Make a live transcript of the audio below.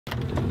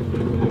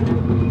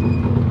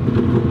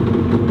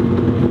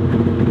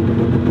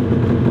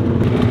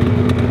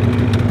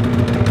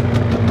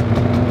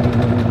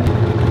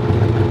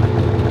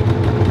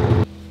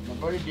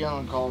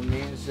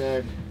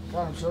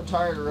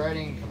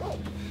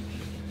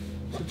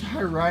So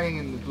tired of riding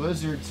in the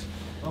blizzards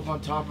up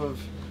on top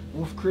of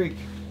Wolf Creek.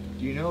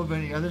 Do you know of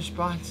any other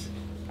spots?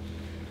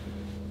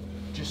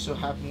 Just so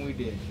happened we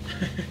did.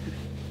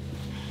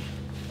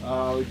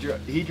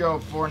 He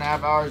drove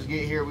 4.5 hours to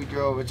get here. We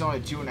drove, it's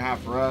only 2.5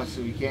 for us,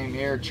 so we came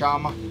here.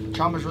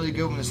 Chama's really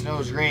good when the snow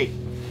is great.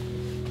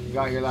 We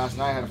got here last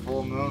night, had a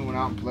full moon, went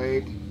out and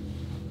played.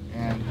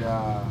 And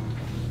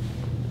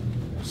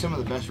some of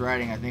the best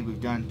riding I think we've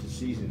done this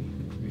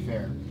season, to be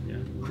fair. Yeah.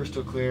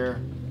 Crystal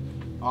clear,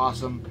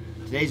 awesome.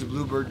 Today's a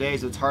bluebird day,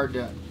 so it's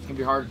gonna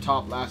be hard to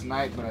top last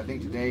night, but I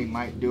think today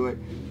might do it.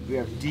 We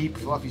have deep,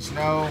 fluffy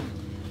snow.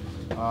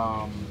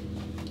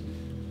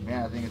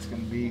 Man, I think it's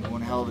going to be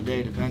one hell of a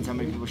day. Depends how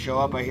many people show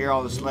up. I hear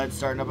all the sleds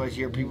starting up. I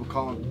hear people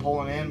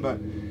pulling in, but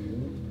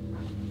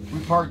we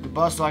parked the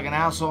bus like an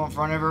asshole in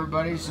front of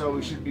everybody, so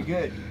we should be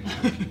good.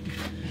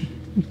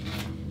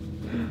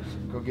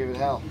 Go give it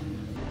hell.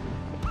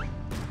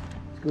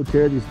 Let's go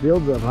tear these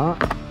fields up, huh?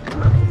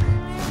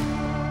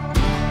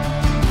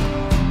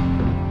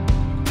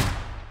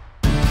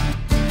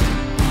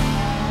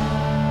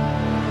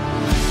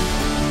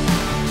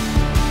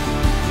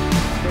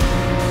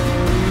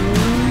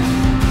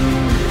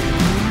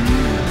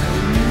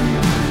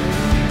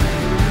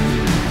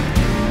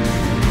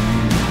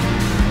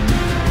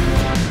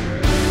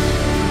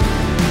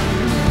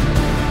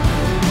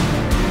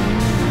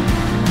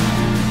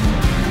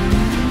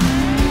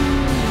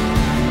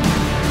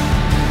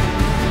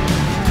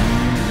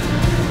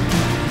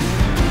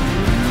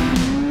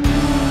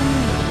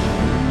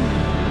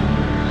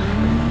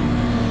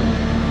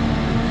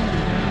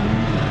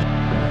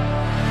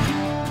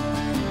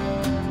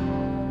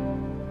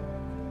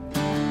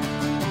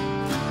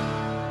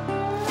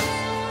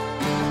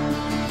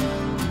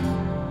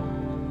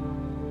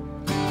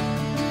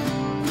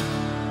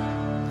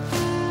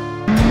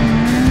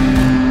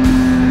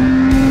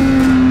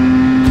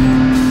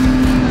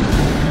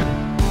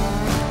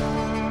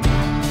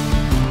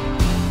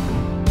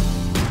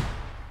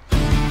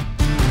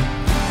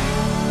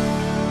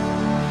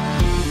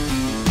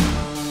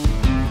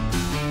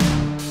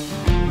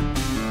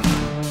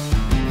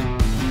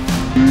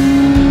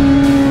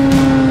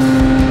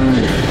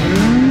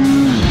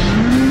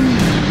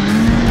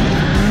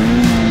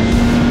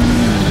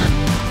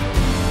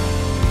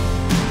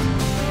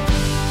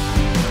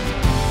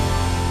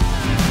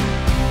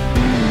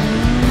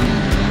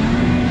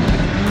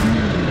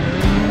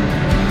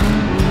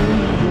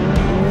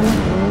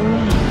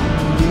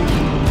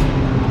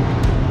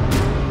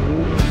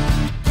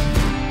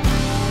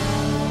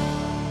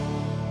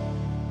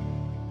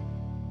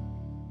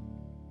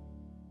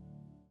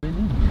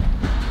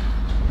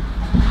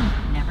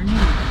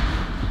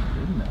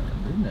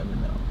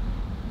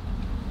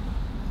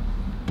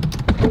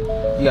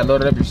 You got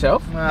loaded up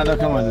yourself? Nah, they'll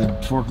come with a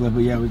forklift,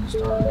 but yeah, we can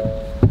start.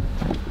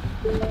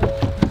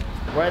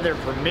 Weather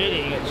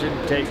permitting, it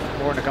shouldn't take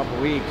more than a couple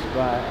weeks,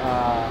 but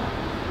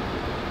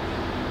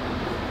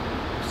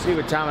see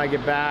what time I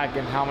get back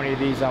and how many of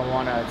these I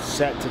want to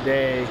set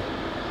today.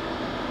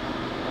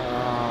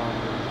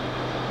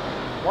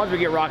 Once we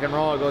get rock and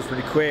roll, it goes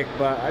pretty quick,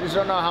 but I just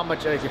don't know how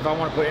much, like, if I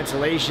want to put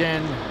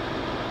insulation,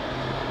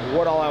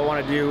 what all I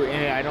want to do in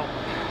it. I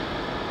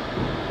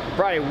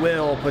probably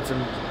will put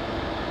some,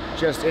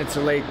 just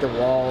insulate the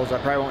walls. I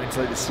probably won't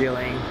insulate the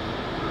ceiling.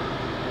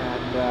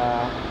 And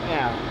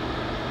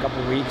yeah, a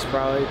couple weeks,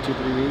 probably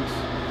 2-3 weeks.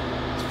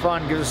 It's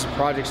fun, gives us a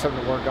project,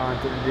 something to work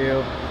on, something to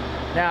do.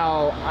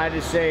 Now, I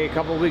just say a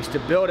couple weeks to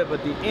build it,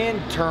 but the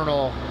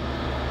internal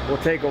will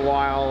take a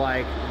while,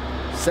 like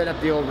set up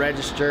the old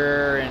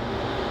register and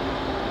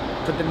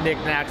put the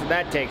knickknacks, and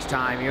that takes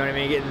time, you know what I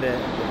mean, getting the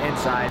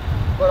inside.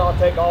 But I'll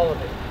take all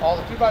of it. All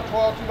the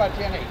 2x12,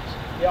 2x10 each.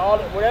 Yeah,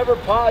 whatever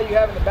pile you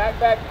have in the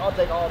backpack, I'll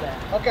take all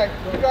that. Okay,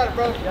 you got it,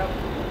 bro. Yep.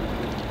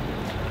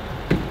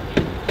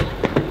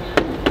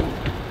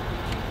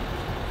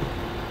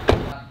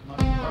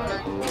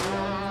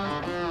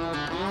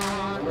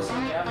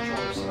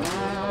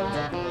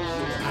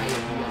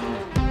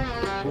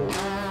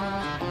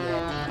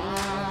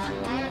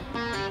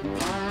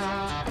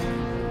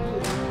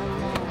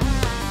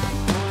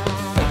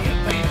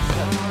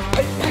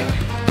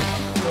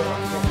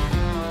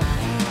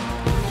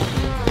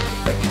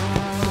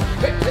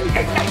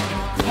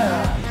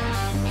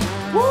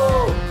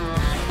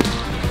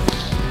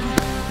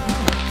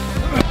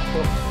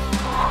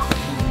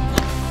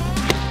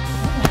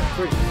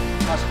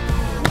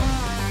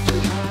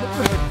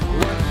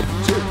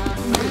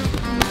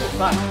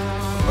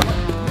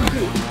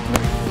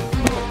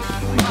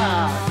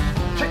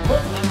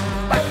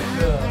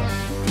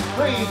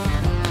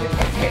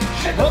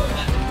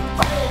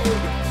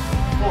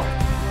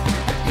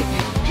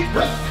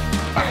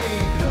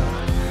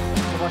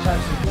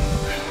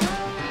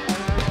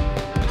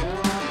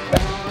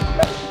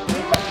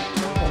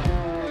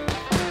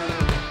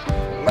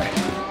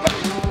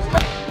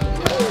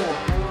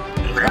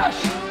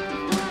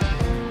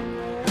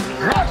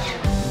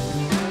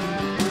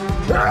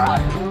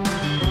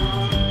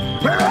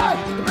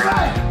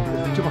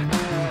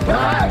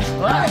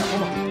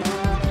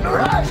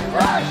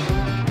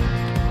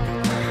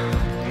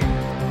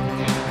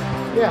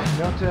 Yeah,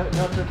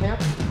 no to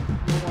camp?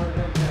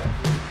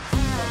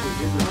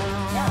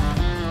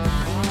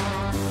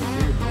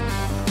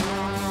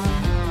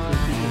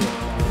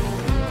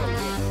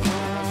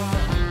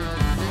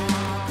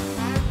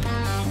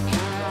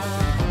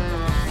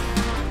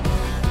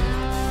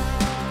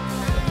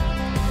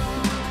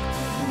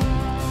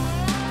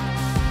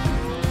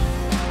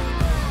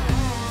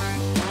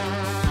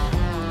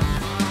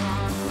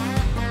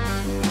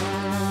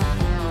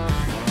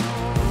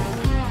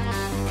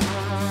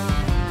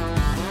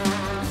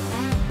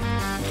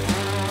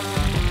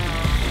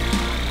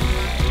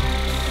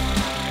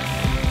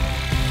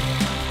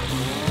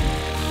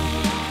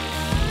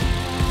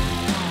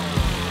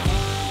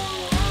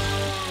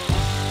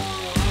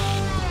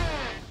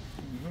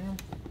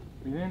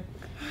 Breathe in,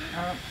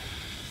 out.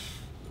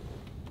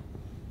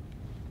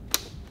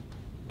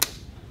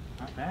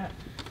 Not bad.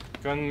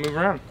 Go ahead and move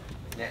around.